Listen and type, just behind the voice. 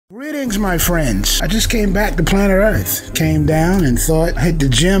Greetings, my friends. I just came back to planet Earth. Came down and thought I hit the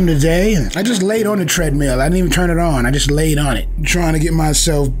gym today. I just laid on the treadmill. I didn't even turn it on. I just laid on it. I'm trying to get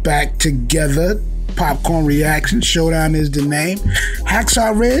myself back together. Popcorn Reaction. Showdown is the name.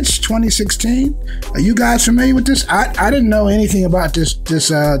 Hacksaw Ridge 2016. Are you guys familiar with this? I didn't know anything about this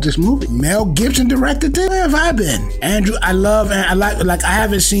movie. Mel Gibson directed it. Where have I been? Andrew, I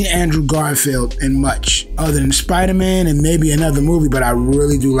haven't seen Andrew Garfield in much other than Spider-Man and maybe another movie, but I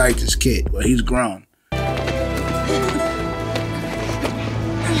really do like this kid. Well, he's grown.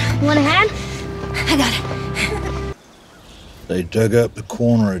 Want a hand? I got it. They dug up the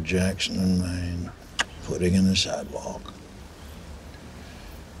corner of Jackson and Main, putting in the sidewalk.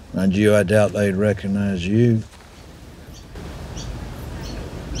 Mind you, I doubt they'd recognize you.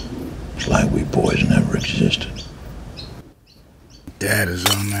 It's like we boys never existed. Dad is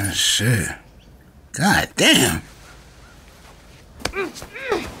on that shit. God damn.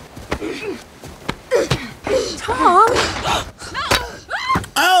 Tom!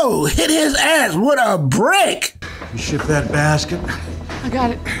 Oh, hit his ass with a brick! You ship that basket? I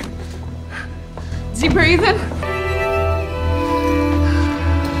got it. Is he breathing?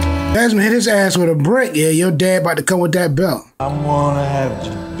 Desmond hit his ass with a brick. Yeah, your dad about to come with that belt. I'm gonna have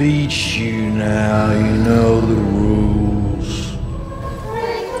to beat you now. You know the rules.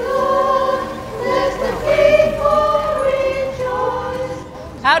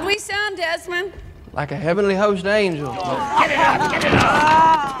 How'd we sound, Desmond? Like a heavenly host angel. Get it out! Get it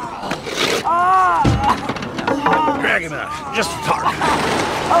out! Drag him out. Just a target.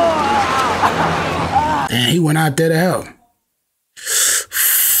 Damn, he went out there to help.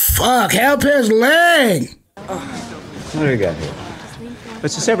 Fuck, help his leg! What do you got here?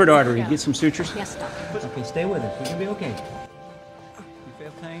 It's a severed artery. Get some sutures? Yes, doctor. Okay, stay with us. We're gonna be okay. You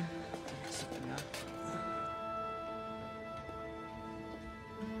feel pain?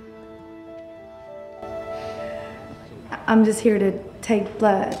 I'm just here to take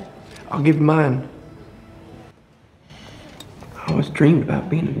blood. I'll give you mine. I always dreamed about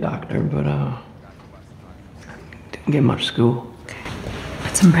being a doctor, but didn't get much school.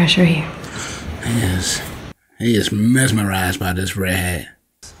 Put some pressure here. He is mesmerized by this redhead.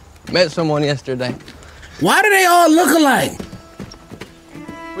 Met someone yesterday. Why do they all look alike?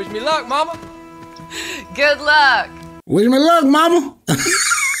 Wish me luck, mama. Good luck. Wish me luck, mama.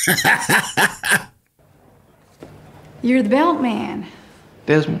 You're the belt man.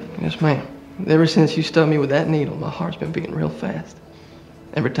 Desmond, yes ma'am. Ever since you stuck me with that needle, my heart's been beating real fast.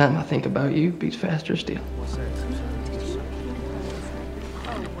 Every time I think about you, it beats faster still.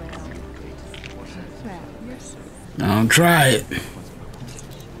 Don't try it.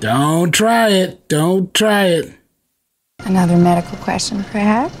 Don't try it. Don't try it. Another medical question,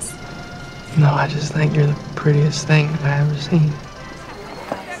 perhaps? No, I just think you're the prettiest thing I ever seen.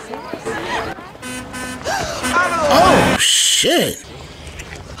 Oh, shit.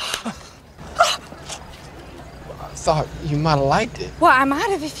 I thought you might have liked it. Well, I might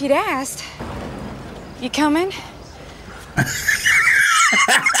have if you'd asked. You coming?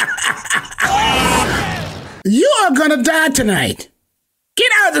 You are gonna die tonight.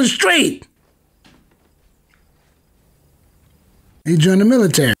 Get out of the street. You joined the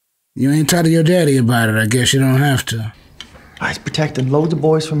military. You ain't talked to your daddy about it. I guess you don't have to. I was protecting loads of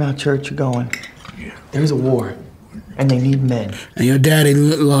boys from our church are going. There's a war, and they need men. And your daddy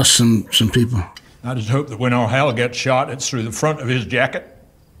lost some people. I just hope that when our Hal gets shot, it's through the front of his jacket.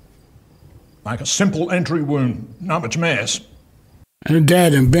 Like a simple entry wound, not much mess. And your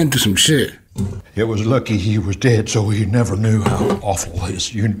dad done been through some shit. It was lucky he was dead, so he never knew how awful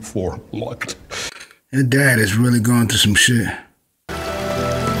his uniform looked. Your dad is really going through some shit.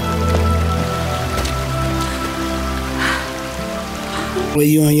 Well,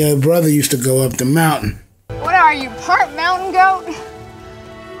 you and your brother used to go up the mountain. What are you, part mountain goat?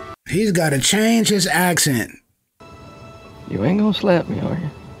 He's got to change his accent. You ain't gonna slap me, are you?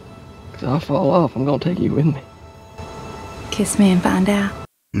 Because I'll fall off. I'm gonna take you with me. Kiss me and find out.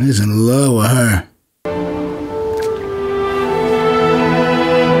 He's in love with her.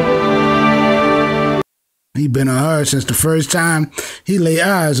 He been on her since the first time he laid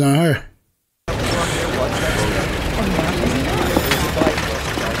eyes on her.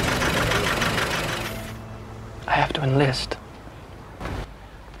 I have to enlist.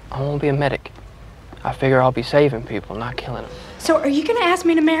 I won't be a medic. I figure I'll be saving people, not killing them. So are you gonna ask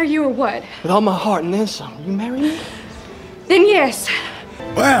me to marry you or what? With all my heart and then some. You marry me? Then yes.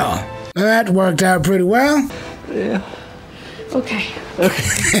 Well, that worked out pretty well. Yeah. Okay.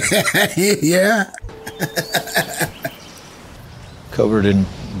 Yeah. Covered in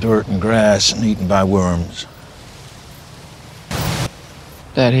dirt and grass and eaten by worms.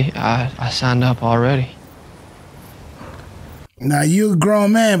 Daddy, I signed up already. Now, you a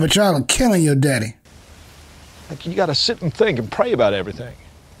grown man, but y'all are killing your daddy. Like, you gotta sit and think and pray about everything.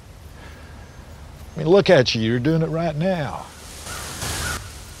 I mean, look at you, you're doing it right now.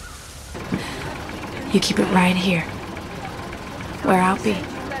 You keep it right here, where I'll be.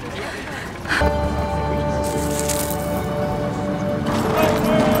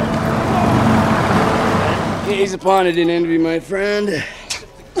 Gaze upon it in envy, my friend.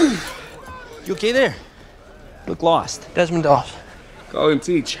 You okay there? Look lost. Desmond Doss. Call him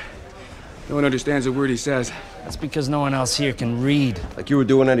Teach. No one understands a word he says. That's because no one else here can read. Like you were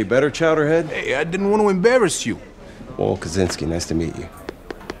doing any better, Chowderhead? Hey, I didn't want to embarrass you. Walt Kaczynski, nice to meet you.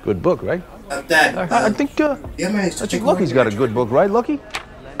 Good book, right? That. I think Lucky's got a good book, right, Lucky?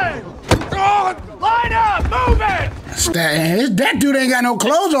 Hey! Line up! Move it! That dude ain't got no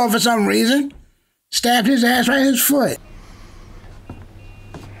clothes on for some reason. Stabbed his ass right in his foot.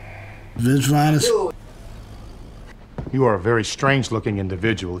 Vince Vaughn is... You are a very strange-looking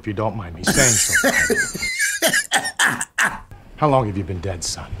individual, if you don't mind me saying so. How long have you been dead,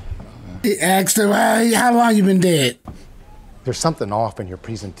 son? He asked him, how long you been dead? There's something off in your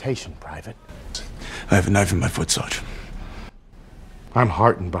presentation, Private. I have a knife in my foot, Sergeant. I'm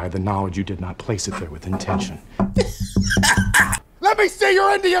heartened by the knowledge you did not place it there with intention. Let me see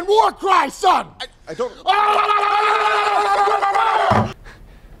your Indian war cry, son! I don't...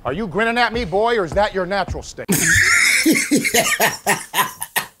 Are you grinning at me, boy, or is that your natural state?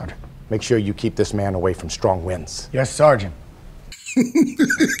 Make sure you keep this man away from strong winds. Yes, Sergeant.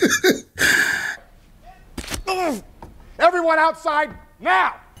 Everyone outside,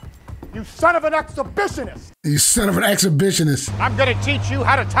 now! You son of an exhibitionist! You son of an exhibitionist. I'm gonna teach you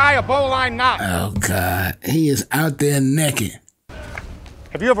how to tie a bowline knot. Oh, God. He is out there naked.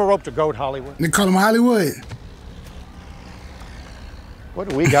 Have you ever roped a goat, Hollywood? They call him Hollywood. What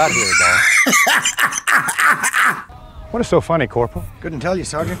do we got here, dog? What is so funny, Corporal? Couldn't tell you,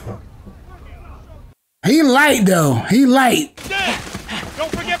 Sergeant. He light, though. He light. Don't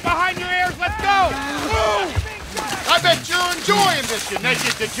forget behind your ears, let's go! Move! I bet you're enjoying this, you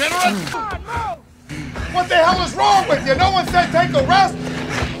naked degenerate! What the hell is wrong with you? No one said take a rest?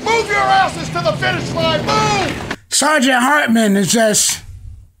 Move your asses to the finish line, move! Sergeant Hartman is just...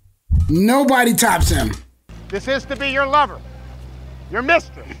 Nobody tops him. This is to be your lover, your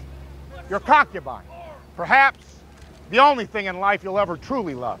mistress, your concubine. Perhaps the only thing in life you'll ever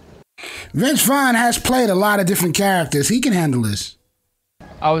truly love. Vince Vaughn has played a lot of different characters. He can handle this.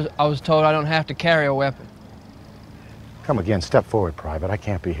 I was told I don't have to carry a weapon. Come again, step forward, Private. I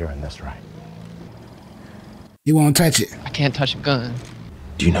can't be hearing this right. He won't touch it. I can't touch a gun.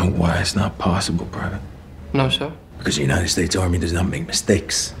 Do you know why it's not possible, Private? No, sir. Because the United States Army does not make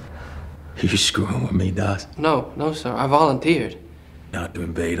mistakes. You're screwing with me, Doss. No, sir. I volunteered. Not to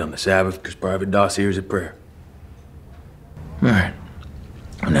invade on the Sabbath, because Private Doss hears a prayer. All right.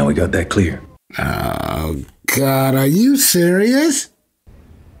 Well, now we got that clear. Oh, God, are you serious?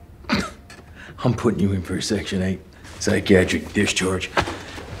 I'm putting you in for a Section 8 psychiatric discharge.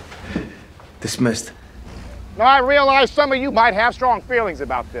 Dismissed. Now, I realize some of you might have strong feelings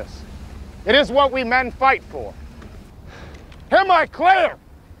about this. It is what we men fight for. Am I clear?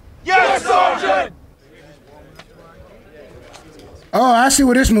 Yes, Sergeant! Oh, I see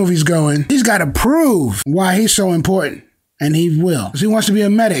where this movie's going. He's got to prove why he's so important. And he will. Because he wants to be a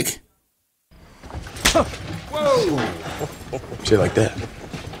medic. Whoa! Say it like that.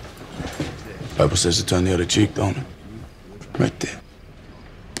 Bible says to turn the other cheek, don't it? Right there.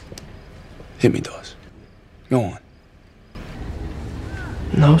 Hit me, Doss. Go on.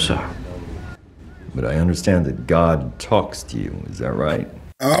 No, sir. But I understand that God talks to you. Is that right?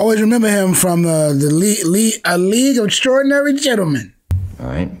 I always remember him from A League of Extraordinary Gentlemen. All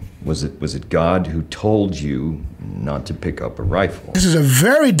right. Was it God who told you not to pick up a rifle? This is a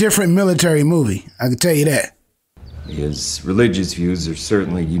very different military movie. I can tell you that. His religious views are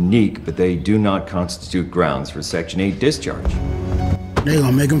certainly unique, but they do not constitute grounds for Section 8 discharge. They're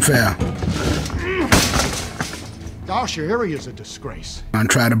gonna make him fail. Gosh, your area's a disgrace. I'm gonna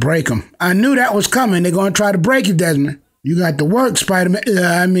try to break him. I knew that was coming. They're gonna try to break you, Desmond. You got to work, Spider-Man.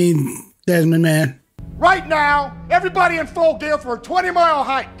 Desmond, man. Right now, everybody in full gear for a 20-mile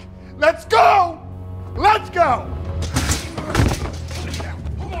hike. Let's go! Let's go!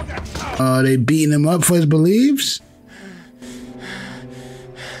 They beating him up for his beliefs?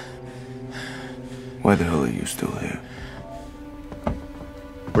 Why the hell are you still here?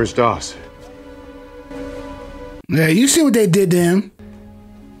 Where's Doss? Yeah, you see what they did to him.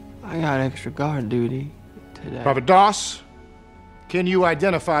 I got extra guard duty today. Private Doss, can you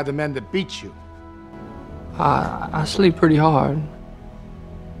identify the men that beat you? I sleep pretty hard.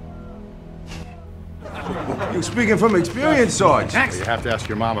 You speaking from experience, Sarge? Well, you have to ask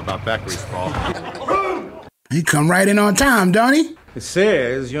your mom about that grease ball. He come right in on time, don't he? It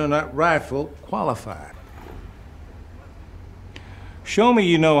says you're not rifle qualified. Show me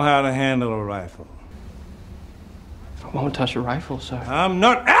you know how to handle a rifle. I won't touch a rifle, sir. I'm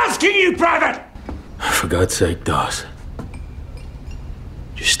not asking you, Private! For God's sake, Dawes.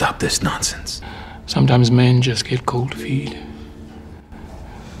 Just stop this nonsense. Sometimes men just get cold feet.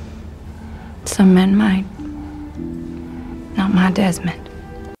 Some men might. Not my Desmond.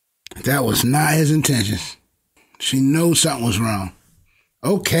 That was not his intentions. She knows something was wrong.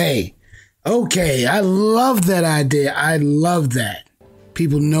 Okay. Okay, I love that idea. I love that.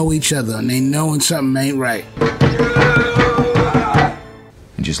 People know each other and they know when something ain't right.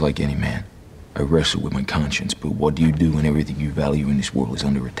 And just like any man, I wrestle with my conscience, but what do you do when everything you value in this world is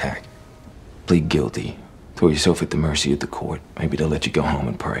under attack? Plead guilty. Throw yourself at the mercy of the court. Maybe they'll let you go home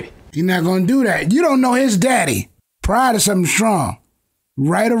and pray. You're not gonna do that. You don't know his daddy. Pride is something strong.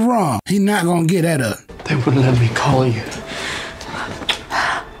 Right or wrong, he not gonna get that up. They wouldn't let me call you.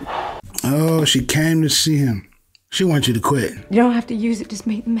 Oh, she came to see him. She wants you to quit. You don't have to use it, just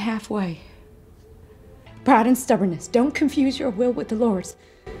meet them halfway. Pride and stubbornness. Don't confuse your will with the Lord's.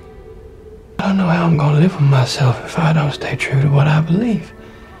 I don't know how I'm gonna live with myself if I don't stay true to what I believe.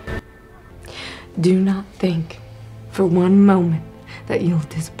 Do not think for one moment that you'll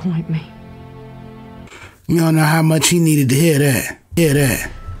disappoint me. You don't know how much he needed to hear that. Hear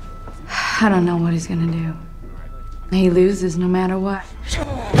that. I don't know what he's gonna do. He loses no matter what.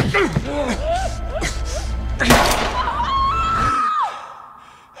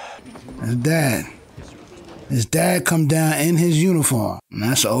 His dad. His dad come down in his uniform. And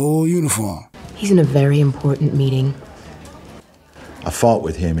that's an old uniform. He's in a very important meeting. I fought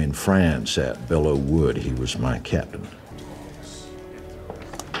with him in France at Belleau Wood. He was my captain.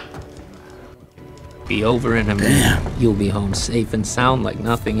 Be over in a minute. You'll be home safe and sound like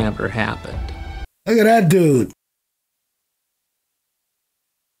nothing ever happened. Look at that dude.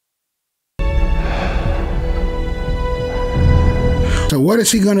 So what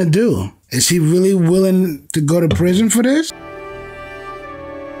is he gonna do? Is he really willing to go to prison for this?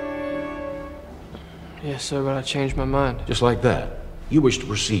 Yes, sir, but I changed my mind. Just like that, you wish to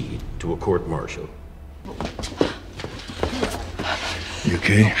proceed to a court-martial. You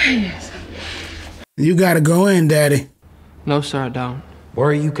okay? Yes. You gotta go in, Daddy. No, sir, I don't. Why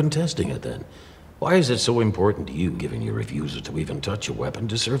are you contesting it then? Why is it so important to you, given your refusal to even touch a weapon,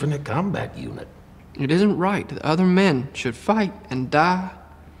 to serve in a combat unit? It isn't right that other men should fight and die.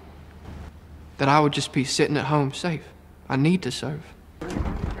 That I would just be sitting at home safe. I need to serve.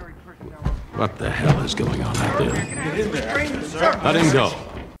 What the hell is going on out there? Let him go.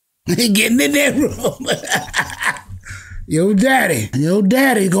 He getting in that room. Your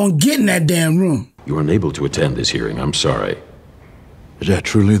daddy gonna get in that damn room. You were unable to attend this hearing. I'm sorry. Is that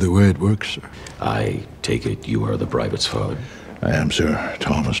truly the way it works, sir? I take it you are the private's father? I am, sir.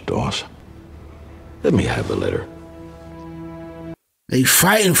 Thomas Dawes. Let me have the letter. They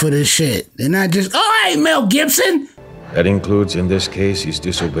fighting for this shit. They're not just, oh, hey, Mel Gibson. That includes, in this case, he's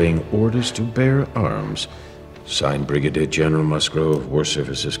disobeying orders to bear arms. Signed, Brigadier General Musgrove, War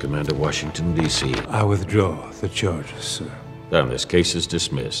Services Commander, Washington, D.C. I withdraw the charges, sir. Then this case is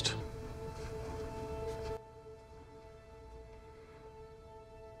dismissed.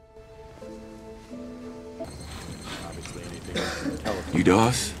 You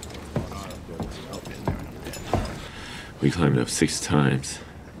Dawes? We climbed up 6 times.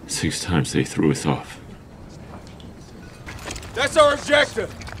 6 times they threw us off. That's our objective.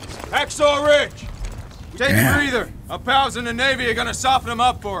 Hacksaw Ridge. Take Damn. a breather. Our pals in the Navy are gonna soften them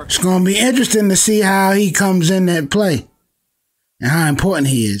up for us. It's gonna be interesting to see how he comes in that play and how important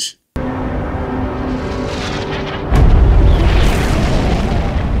he is.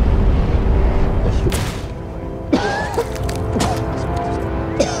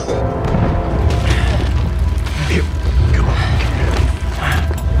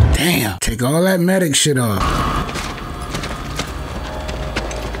 Damn, take all that medic shit off.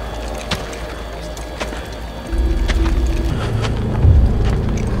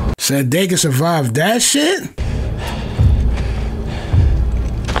 Said they can survive that shit?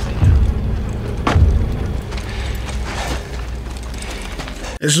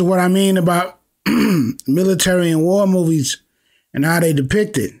 This is what I mean about military and war movies and how they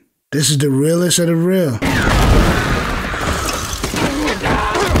depict it. This is the realest of the real.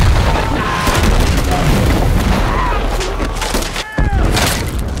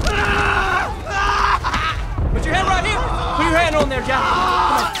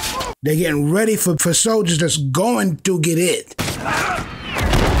 They're getting ready for soldiers that's going to get it.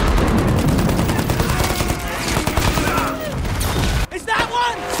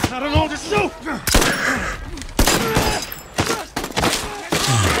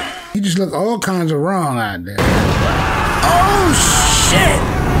 look all kinds of wrong out there. Oh, shit!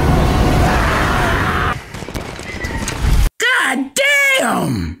 God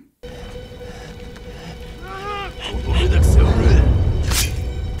damn!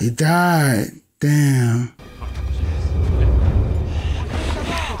 He died. Damn.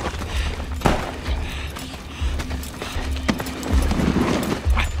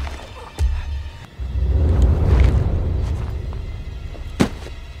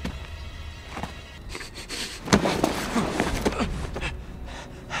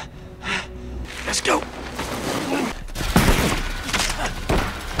 Let's go.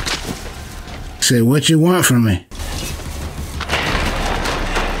 Say, what you want from me?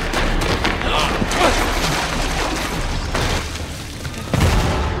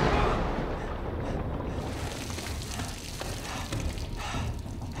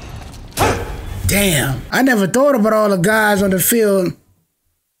 Damn, I never thought about all the guys on the field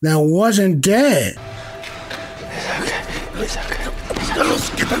that wasn't dead. It's okay.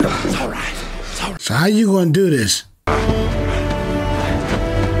 It's all right. So how you gonna do this?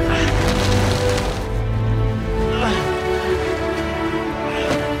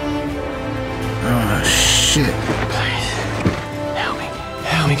 Oh, shit. Please, help me.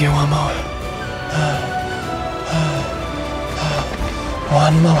 Help me get one more.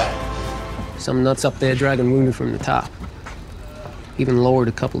 One more. Some nuts up there dragging wounded from the top. Even lowered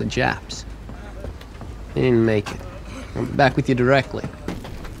a couple of Japs. They didn't make it. I'll be back with you directly.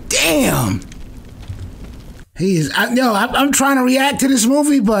 Damn! I'm trying to react to this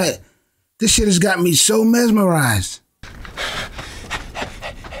movie, but this shit has got me so mesmerized.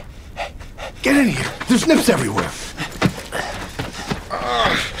 Get in here. There's nips everywhere.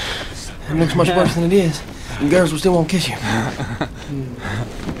 It looks much worse than it is. And girls will still won't kiss you.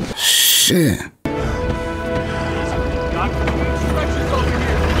 Shit.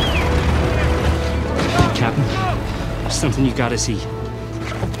 Captain, something you gotta see.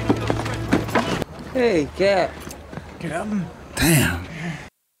 Hey, Cap. Captain? Damn.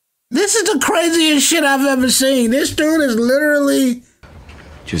 This is the craziest shit I've ever seen. This dude is literally...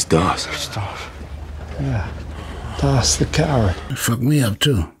 Just Doss. Just Doss. Yeah. Doss the coward. It fucked me up,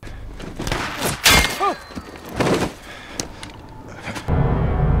 too.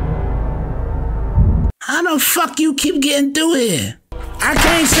 How the fuck you keep getting through here? I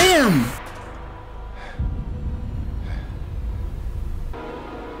can't see him.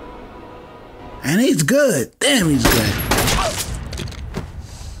 And he's good. Damn, he's good.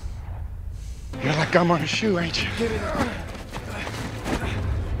 You're like gum on a shoe, ain't you?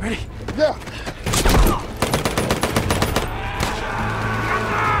 Ready? Yeah.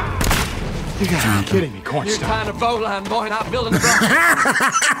 You gotta be kidding me, cornstalk. You're tying a bowline, boy, not building a block.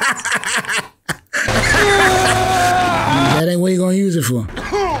 That ain't what you gonna use it for.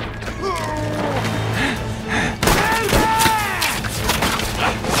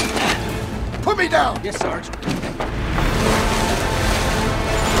 Put me down! Yes, Sarge.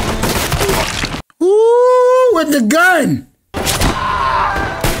 Ooh, with the gun!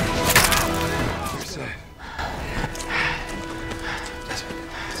 It's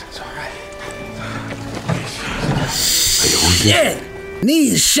all right. Shit!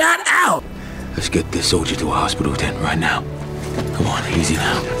 Knees shot out! Let's get this soldier to a hospital tent right now. Come on, easy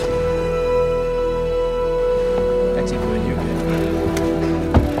now.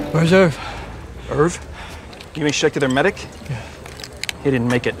 Where's Irv? Irv? You ain't checked to their medic? Yeah. He didn't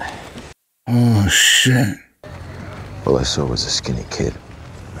make it. Oh, shit. All I saw was a skinny kid.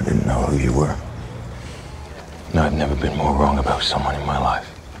 I didn't know who you were. No, I've never been more wrong about someone in my life.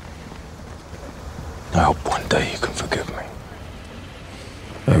 I hope one day you can forgive me.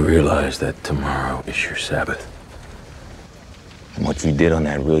 I realize that tomorrow is your Sabbath. And what you did on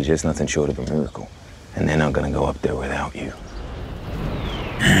that ridge is nothing short of a miracle. And they're not gonna go up there without you.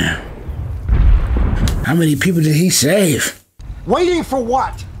 How many people did he save? Waiting for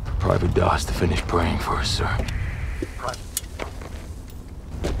what? Private Doss to finish praying for us, sir.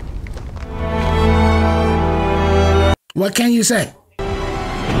 What can you say?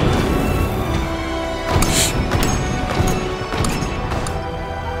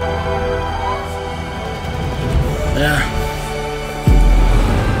 Yeah.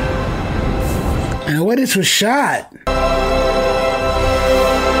 And the way this was shot.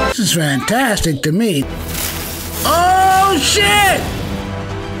 This is fantastic to me. Oh, shit!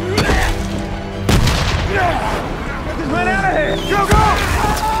 Get this man out of here! Go, go!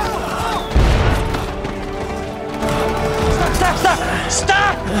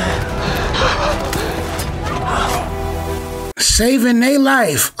 Stop! Saving their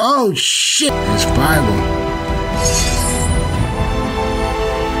life. Oh, shit. It's Bible.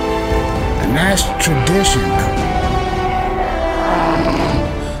 And that's tradition.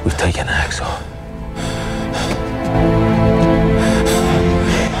 We've taken Hacksaw.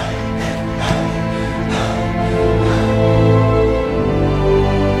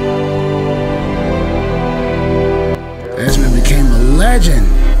 Desmond became a legend.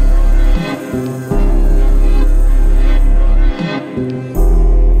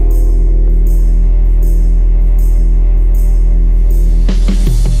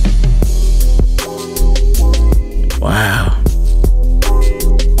 Wow.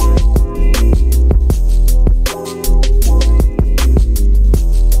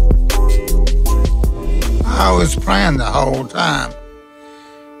 I was praying the whole time.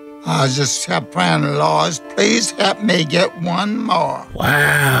 I just kept praying, Lord, please help me get one more.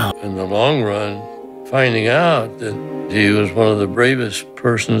 Wow. In the long run, finding out that he was one of the bravest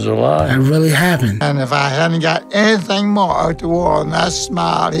persons alive. That really happened. And if I hadn't got anything more toward that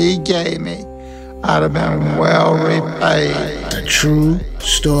smile he gave me, I'd have been well repaid. A true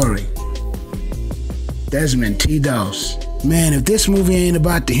story. Desmond T. Dose. Man, if this movie ain't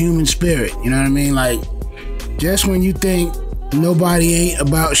about the human spirit, you know what I mean? Like, just when you think nobody ain't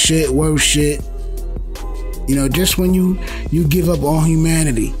about shit, worth shit, you know, just when you give up on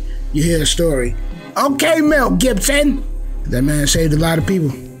humanity, you hear a story. Okay, Mel Gibson. That man saved a lot of people.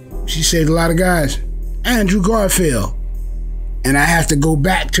 She saved a lot of guys. Andrew Garfield. And I have to go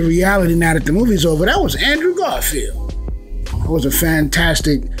back to reality now that the movie's over. That was Andrew Garfield. That was a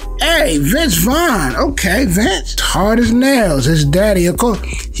fantastic... Hey, Vince Vaughn. Okay, Vince. Hard as nails. His daddy, of course.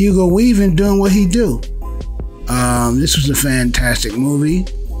 Hugo Weaving doing what he do. This was a fantastic movie.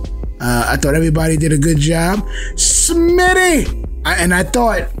 I thought everybody did a good job. Smitty! And I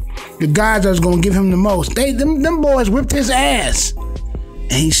thought the guys that was going to give him the most, them boys whipped his ass.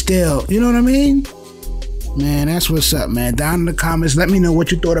 And he still, you know what I mean? Man, that's what's up, man. Down in the comments, let me know what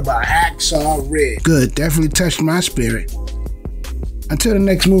you thought about Hacksaw Ridge. Good, definitely touched my spirit. Until the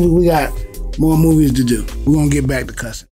next movie, we got more movies to do. We're going to get back to cussing.